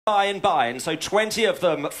By. So 20 of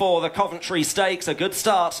them for the Coventry Stakes. A good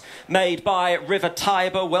start made by River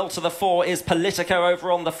Tiber. Well to the fore is Politico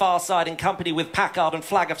over on the far side in company with Packard and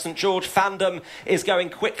Flag of St George. Fandom is going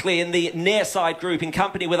quickly in the near side group in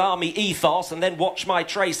company with Army Ethos, and then Watch My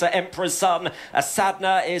Tracer, Emperor's Son.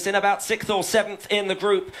 Asadna is in about 6th or 7th in the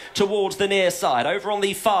group towards the near side. Over on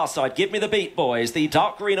the far side, Give Me the Beat Boys, the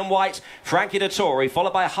dark green and white Frankie Dettori,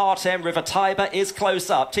 followed by Hartem. River Tiber is close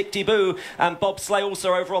up. Tick Boo and Bobsleigh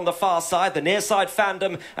also over on the far side. The near side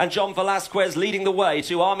Fandom and John Velasquez leading the way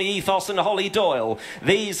to Army Ethos and Holly Doyle.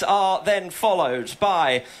 These are then followed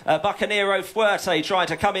by Bucanero Fuerte trying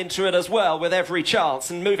to come into it as well with every chance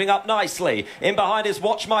and moving up nicely. In behind is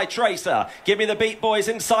Watch My Tracer. Give Me the Beat Boys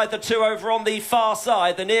inside the two over on the far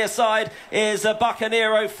side. The near side is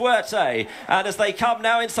Bucanero Fuerte. And as they come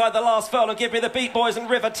now inside the last furlong, Give Me the Beat Boys and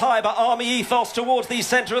River Tiber. Army Ethos towards the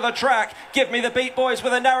centre of the track. Give Me the Beat Boys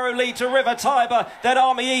with a narrow lead to River Tiber. Then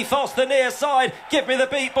Army Ethos, the near side. Give Me the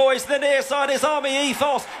Beat Boys. The near side is Army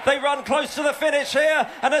Ethos. They run close to the finish here,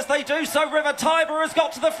 and as they do so, River Tiber has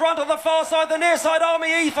got to the front of the far side. The near side,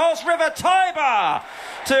 Army Ethos. River Tiber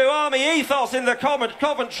to Army Ethos in the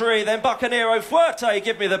Coventry. Then Bucanero Fuerte,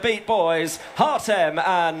 Give Me the Beat Boys. Hartem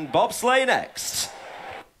and Bobsleigh next.